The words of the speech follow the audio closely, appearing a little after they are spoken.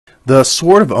The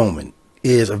Sword of Omen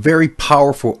is a very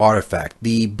powerful artifact.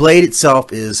 The blade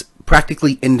itself is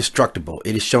practically indestructible.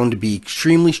 It is shown to be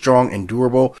extremely strong and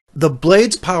durable. The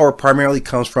blade's power primarily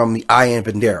comes from the Eye of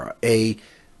Vendera, a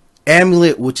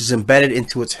amulet which is embedded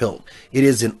into its hilt. It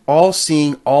is an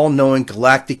all-seeing, all-knowing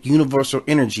galactic universal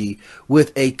energy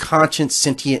with a conscious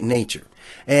sentient nature.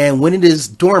 And when it is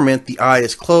dormant, the eye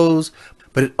is closed,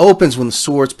 but it opens when the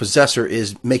sword's possessor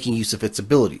is making use of its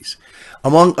abilities.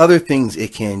 Among other things,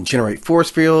 it can generate force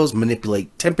fields,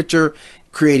 manipulate temperature,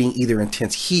 creating either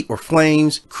intense heat or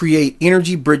flames, create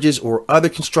energy bridges or other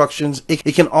constructions.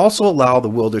 It can also allow the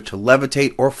wielder to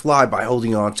levitate or fly by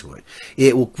holding on to it.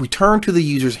 It will return to the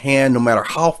user's hand no matter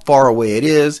how far away it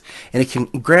is, and it can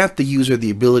grant the user the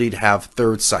ability to have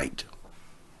third sight.